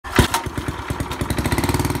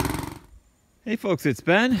Hey folks, it's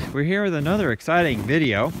Ben. We're here with another exciting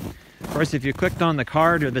video. Of course, if you clicked on the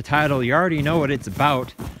card or the title, you already know what it's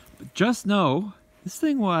about. But just know, this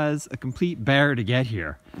thing was a complete bear to get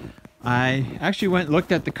here. I actually went and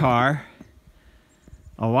looked at the car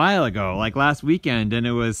a while ago, like last weekend, and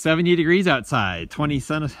it was 70 degrees outside, 20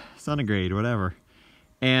 centigrade, whatever.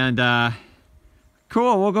 And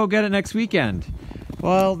cool, we'll go get it next weekend.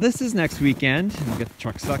 Well, this is next weekend. We'll get the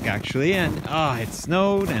truck stuck actually, and it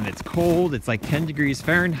snowed and it's cold. It's like 10 degrees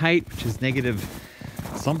Fahrenheit, which is negative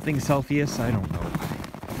something Celsius, I don't know.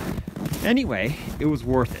 Anyway, it was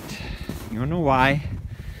worth it. You don't know why?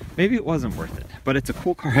 Maybe it wasn't worth it, but it's a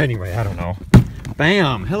cool car anyway, I don't know.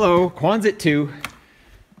 Bam! Hello, Quonset 2,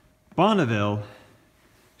 Bonneville,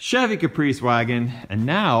 Chevy Caprice wagon, and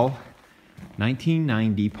now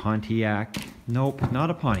 1990 Pontiac. Nope, not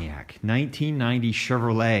a Pontiac. 1990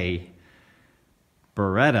 Chevrolet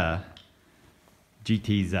Beretta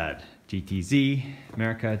GTZ. GTZ,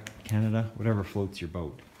 America, Canada, whatever floats your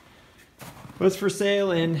boat. Was for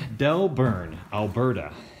sale in Delburn,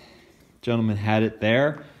 Alberta. Gentleman had it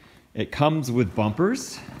there. It comes with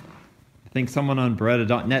bumpers. I think someone on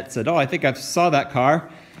Beretta.net said, oh, I think I saw that car.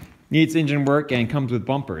 Needs engine work and comes with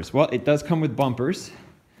bumpers. Well, it does come with bumpers.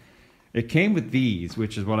 It came with these,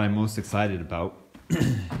 which is what I'm most excited about.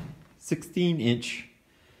 16-inch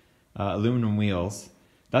aluminum wheels.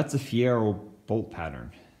 That's a Fiero bolt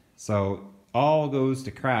pattern. So all goes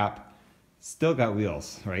to crap. Still got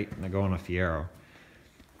wheels, right? And they go on a Fiero.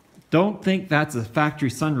 Don't think that's a factory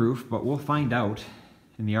sunroof, but we'll find out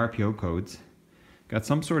in the RPO codes. Got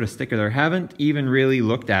some sort of sticker there. Haven't even really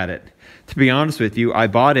looked at it. To be honest with you, I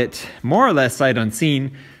bought it more or less sight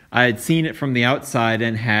unseen. I had seen it from the outside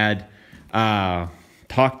and had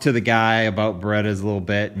talked to the guy about Berettas a little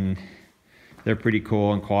bit, and they're pretty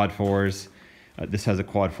cool, and quad 4s. This has a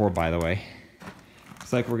quad 4, by the way.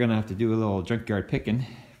 Looks like we're gonna have to do a little junkyard picking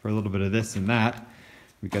for a little bit of this and that.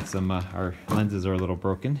 We got some, our lenses are a little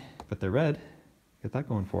broken, but they're red. Got that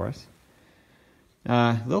going for us.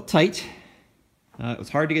 A little tight. It was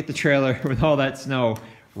hard to get the trailer with all that snow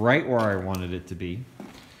right where I wanted it to be.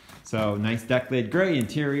 So nice deck lid, gray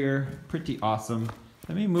interior, pretty awesome.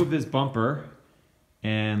 Let me move this bumper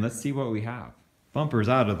and let's see what we have. Bumper's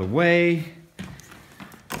out of the way.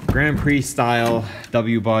 Grand Prix style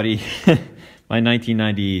W body. My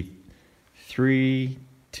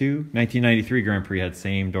 1993 Grand Prix had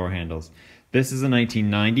same door handles. This is a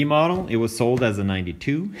 1990 model. It was sold as a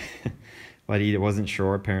 92, but he wasn't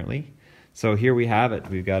sure apparently. So here we have it.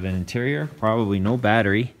 We've got an interior, probably no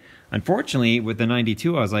battery. Unfortunately, with the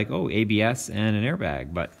 92, I was like, oh, ABS and an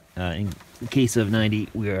airbag, but in case of 90,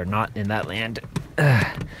 we are not in that land.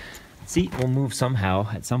 Seat will move somehow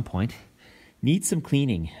at some point. Needs some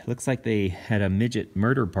cleaning. Looks like they had a midget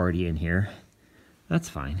murder party in here. That's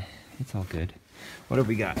fine. It's all good. What have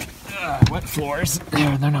we got? Wet floors.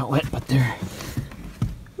 They're not wet, but they're...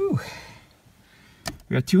 Whew.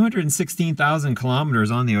 We got 216,000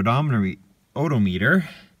 kilometers on the odometer.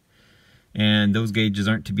 And those gauges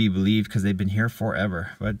aren't to be believed because they've been here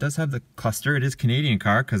forever. But it does have the cluster. It is Canadian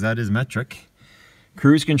car because that is metric.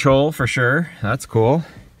 Cruise control for sure. That's cool.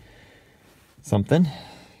 Something.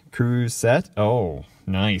 Cruise set. Oh,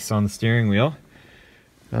 nice on the steering wheel.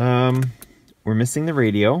 We're missing the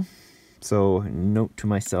radio. So note to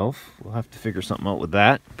myself, we'll have to figure something out with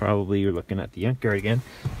that. Probably you're looking at the junkyard again.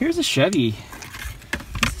 Here's a Chevy.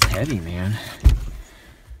 This is heavy, man.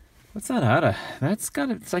 What's that out of? That's got,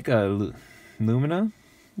 it's like a Lumina,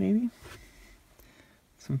 maybe?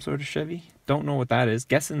 Some sort of Chevy. Don't know what that is.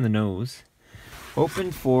 Guessing the nose.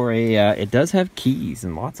 Open for a, it does have keys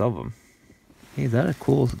and lots of them. Hey, is that a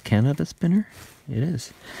cool Canada spinner? It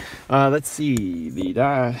is. Let's see.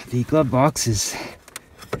 The glove box is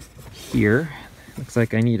here. Looks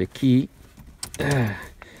like I need a key.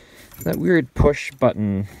 That weird push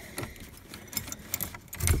button.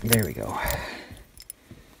 There we go.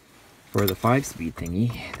 For the 5-speed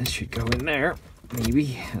thingy, this should go in there,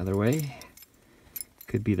 maybe. Other way,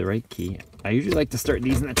 could be the right key. I usually like to start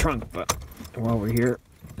these in the trunk, but while we're here,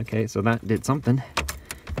 okay, so that did something.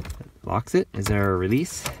 Locks it. Is there a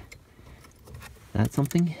release? That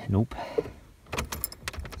something? Nope.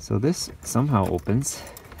 So this somehow opens.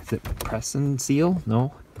 Is it press and seal?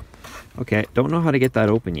 No. Okay, don't know how to get that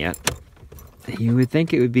open yet. You would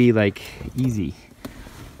think it would be like easy.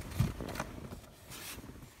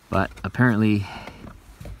 But apparently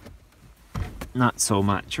not so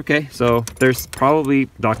much. Okay, so there's probably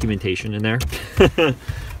documentation in there.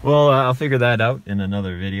 Well, I'll figure that out in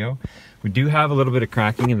another video. We do have a little bit of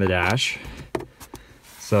cracking in the dash.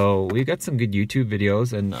 So we've got some good YouTube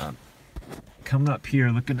videos, and coming up here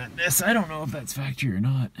looking at this, I don't know if that's factory or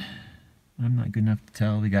not. I'm not good enough to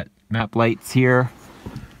tell. We got map lights here.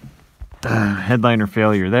 Headliner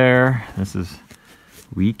failure there. This is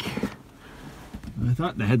weak. I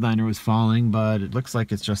thought the headliner was falling, but it looks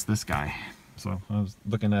like it's just this guy. So I was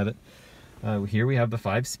looking at it. Here we have the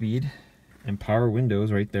 5-speed and power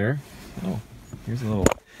windows right there. Oh, here's a little,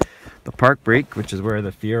 the park brake, which is where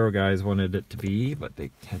the Fiero guys wanted it to be, but they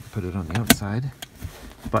had to put it on the outside.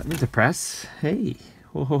 Button to press. Hey,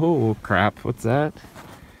 oh crap, what's that?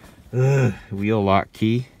 Ugh, wheel lock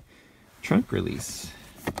key. Trunk release.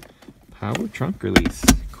 Power trunk release.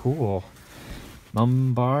 Cool.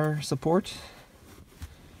 Lumbar support.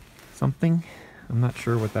 Something. I'm not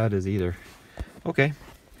sure what that is either. Okay.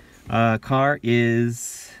 Car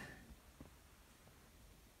is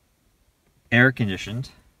air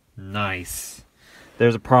conditioned. Nice.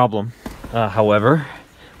 There's a problem, however,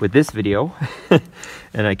 with this video,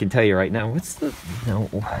 and I can tell you right now, what's the, no,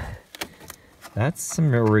 that's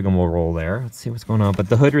some rigmarole there. Let's see what's going on, but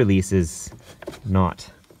the hood release is not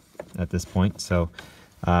at this point, so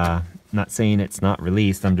not saying it's not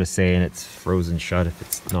released, I'm just saying it's frozen shut if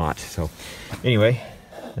it's not. So anyway,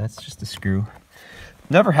 that's just a screw.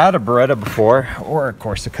 Never had a Beretta before, or a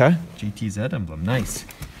Corsica GTZ emblem. Nice.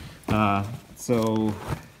 So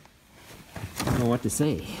I don't know what to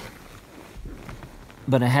say,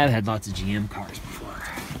 but I have had lots of GM cars before.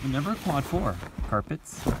 Never a quad 4.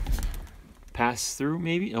 Carpets pass through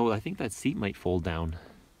maybe. Oh, I think that seat might fold down.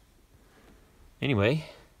 Anyway,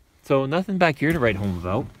 so nothing back here to write home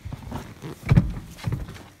about.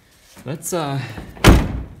 Let's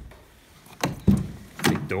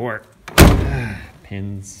big door.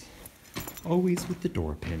 Pins. Always with the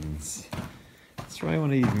door pins. Let's try one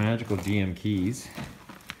of these magical GM keys.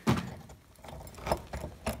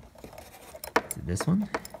 Is it this one?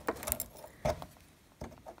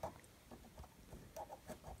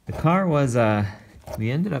 The car was we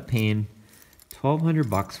ended up paying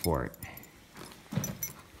 $1,200 for it.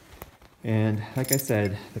 And like I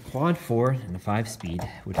said, the quad 4 and the 5-speed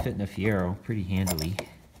would fit in a Fiero pretty handily.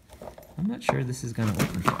 I'm not sure this is gonna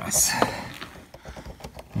open for us.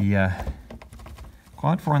 The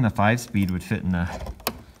quad 4 and the 5-speed would fit in a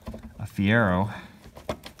Fiero,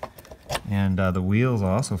 and the wheels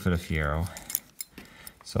also fit a Fiero.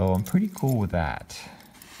 So I'm pretty cool with that.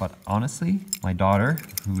 But honestly, my daughter,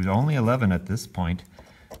 who's only 11 at this point,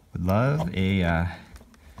 would love a,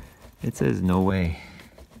 it says no way.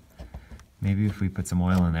 Maybe if we put some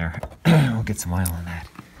oil in there, we'll get some oil in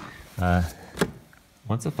that.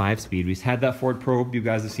 Once a 5-speed, we've had that Ford Probe, you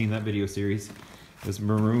guys have seen that video series. This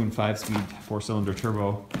maroon 5-speed 4-cylinder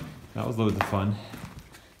turbo, that was loads of fun.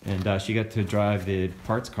 And she got to drive the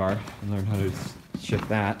parts car and learn how to ship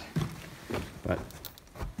that. But,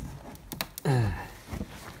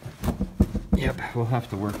 yep, we'll have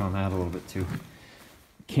to work on that a little bit too.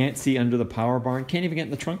 Can't see under the power barn. Can't even get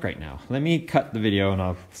in the trunk right now. Let me cut the video and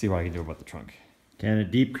I'll see what I can do about the trunk. And a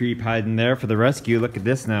deep creep hiding there for the rescue. Look at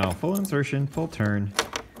this now. Full insertion, full turn.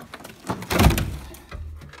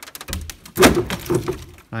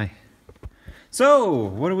 Hi. So,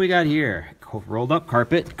 what do we got here? Rolled up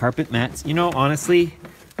carpet mats. You know, honestly,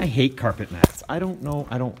 I hate carpet mats. I don't know,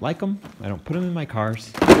 I don't like them. I don't put them in my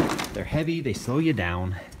cars. They're heavy, they slow you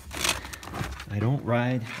down. I don't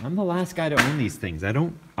ride. I'm the last guy to own these things. I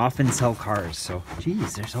don't often sell cars, so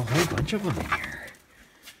geez, there's a whole bunch of them in here.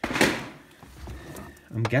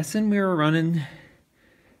 I'm guessing we were running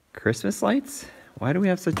Christmas lights. Why do we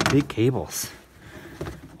have such big cables?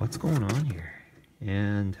 What's going on here?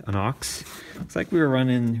 And an aux. Looks like we were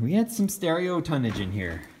running, we had some stereo tonnage in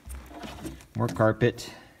here. More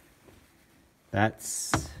carpet.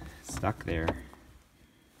 That's stuck there.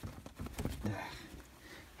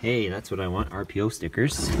 Hey, that's what I want, RPO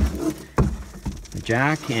stickers. The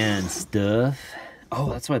jack and stuff.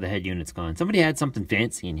 Oh, that's why the head unit's gone. Somebody had something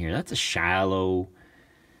fancy in here. That's a shallow,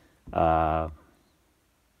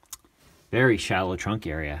 very shallow trunk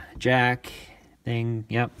area. Jack thing,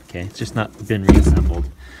 yep, okay, it's just not been reassembled.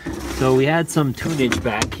 So we had some tunage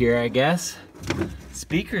back here, I guess.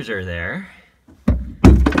 Speakers are there.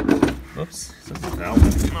 Whoops, something fell.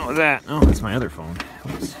 What was that? Oh, that's my other phone.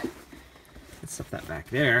 Whoops. Let's stuff that back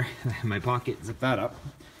there in my pocket, zip that up.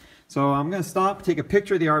 So I'm gonna stop, take a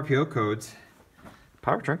picture of the RPO codes.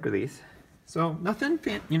 Power trunk release. So nothing,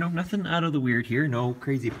 you know, nothing out of the weird here, no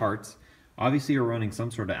crazy parts. Obviously you're running some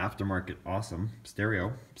sort of aftermarket awesome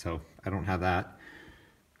stereo, so I don't have that.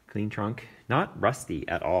 Clean trunk, not rusty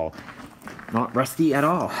at all. Not rusty at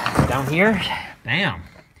all. Down here, bam.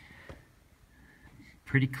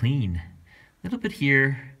 Pretty clean. A little bit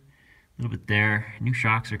here, a little bit there. New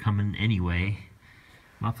shocks are coming anyway.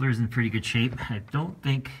 Muffler's in pretty good shape. I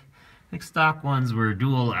think stock ones were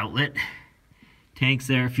dual outlet. Tank's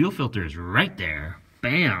there, fuel filter's right there.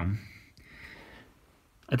 Bam!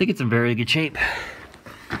 I think it's in very good shape.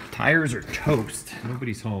 Tires are toast.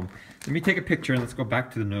 Nobody's home. Let me take a picture and let's go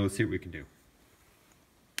back to the nose, see what we can do.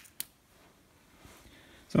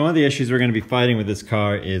 So one of the issues we're going to be fighting with this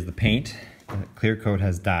car is the paint. The clear coat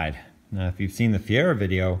has died. Now if you've seen the Fiera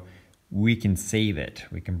video, we can save it.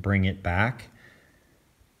 We can bring it back.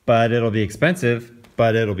 But it'll be expensive,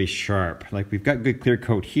 but it'll be sharp. Like we've got good clear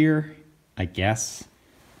coat here, I guess.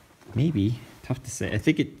 Maybe, tough to say. I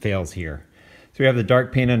think it fails here. So we have the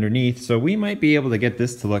dark paint underneath, so we might be able to get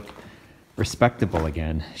this to look respectable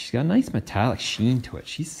again. She's got a nice metallic sheen to it.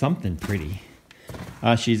 She's something pretty.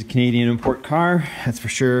 She's a Canadian import car, that's for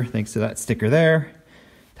sure, thanks to that sticker there.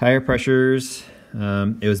 Tire pressures,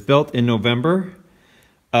 it was built in November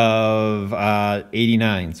of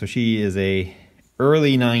 89, so she is a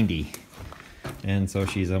early 90. And so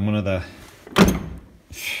she's one of the,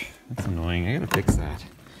 that's annoying, I gotta fix that.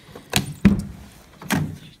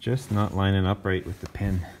 She's just not lining up right with the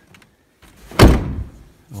pin.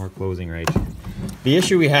 Or closing right. The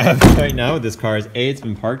issue we have right now with this car is A, it's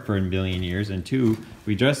been parked for a billion years, and 2,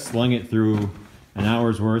 we just slung it through an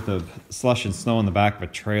hour's worth of slush and snow in the back of a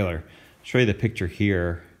trailer. I'll show you the picture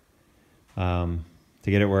here to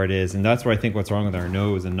get it where it is. And that's where I think what's wrong with our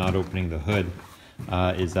nose and not opening the hood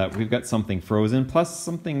is that we've got something frozen, plus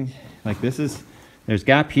something like this is, there's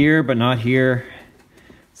gap here but not here.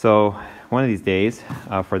 So one of these days,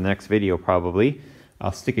 for the next video probably,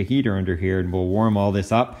 I'll stick a heater under here and we'll warm all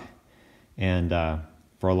this up and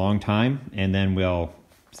for a long time, and then we'll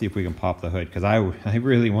see if we can pop the hood, because I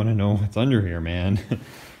really want to know what's under here, man.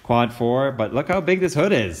 Quad 4, but look how big this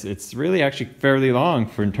hood is. It's really actually fairly long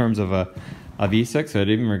for in terms of a V6 hood,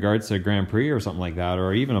 even in regards to a Grand Prix or something like that,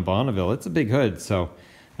 or even a Bonneville. It's a big hood, so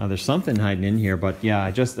there's something hiding in here. But yeah,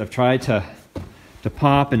 I've tried to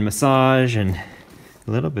pop and massage, and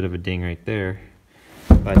a little bit of a ding right there,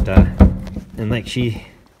 but and like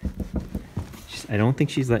I don't think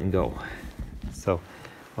she's letting go. So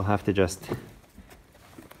we'll have to just,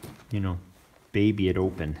 you know, baby it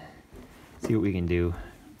open. See what we can do.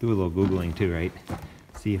 Do a little Googling too, right?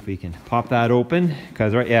 See if we can pop that open.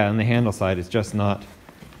 Because right, yeah, on the handle side, it's just not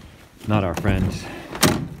our friend.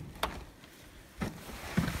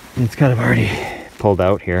 It's kind of already pulled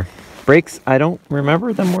out here. Brakes, I don't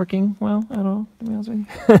remember them working well at all, to be honest with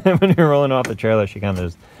you. When you're rolling off the trailer, she kind of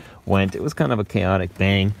just went. It was kind of a chaotic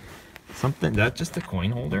bang. Something, that just a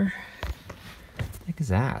coin holder? What the heck is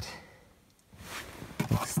that?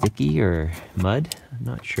 Like sticky or mud? I'm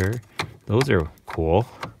not sure. Those are cool.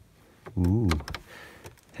 Ooh.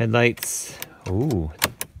 Headlights. Ooh.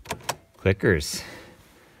 Clickers.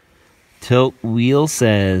 Tilt wheel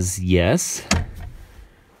says yes.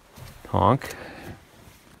 Honk.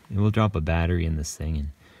 We'll drop a battery in this thing and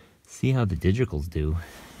see how the digitals do.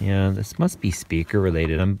 Yeah, this must be speaker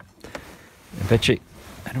related. I bet you,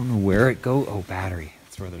 I don't know where it goes. Oh, battery.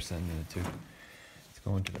 That's where they're sending it to. It's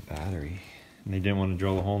going to the battery. And they didn't want to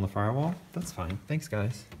drill a hole in the firewall? That's fine. Thanks,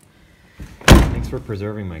 guys. Thanks for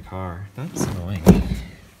preserving my car. That's annoying.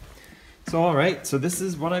 So, all right. So this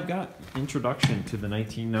is what I've got. Introduction to the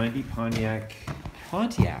 1990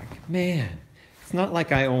 Pontiac. Man, it's not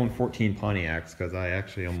like I own 14 Pontiacs, because I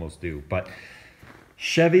actually almost do. But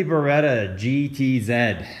Chevy Beretta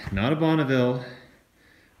GTZ. Not a Bonneville.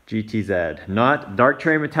 GTZ. Not dark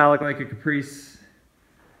tray metallic like a Caprice.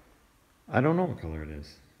 I don't know what color it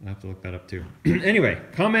is. I'll have to look that up too. Anyway,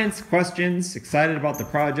 comments, questions, excited about the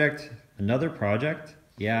project. Another project?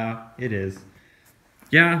 Yeah, it is.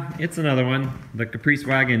 Yeah, it's another one. The Caprice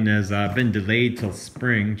wagon has been delayed till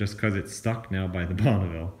spring just because it's stuck now by the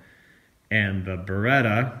Bonneville. And the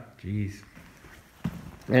Beretta, geez.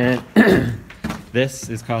 And this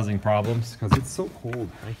is causing problems because it's so cold.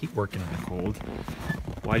 I hate working in the cold.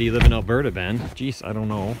 Why do you live in Alberta, Ben? Jeez, I don't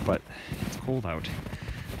know, but it's cold out.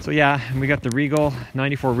 So yeah, we got the Regal,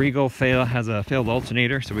 94 Regal has a failed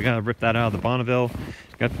alternator, so we gotta rip that out of the Bonneville.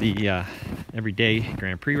 Got the everyday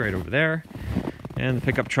Grand Prix right over there, and the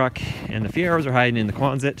pickup truck, and the Fieras are hiding in the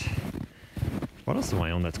Quonset. What else do I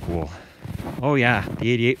own that's cool? Oh yeah,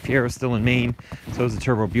 the 88 Fiera is still in Maine, so is the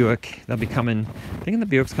Turbo Buick. That'll be coming, I think the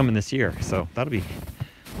Buick's coming this year, so that'll be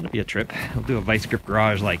a trip. I'll do a Vice Grip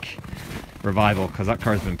Garage like revival, because that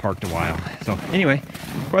car's been parked a while. So anyway,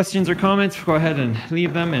 questions or comments, go ahead and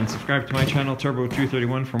leave them, and subscribe to my channel Turbo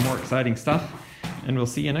 231 for more exciting stuff, and we'll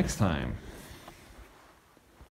see you next time.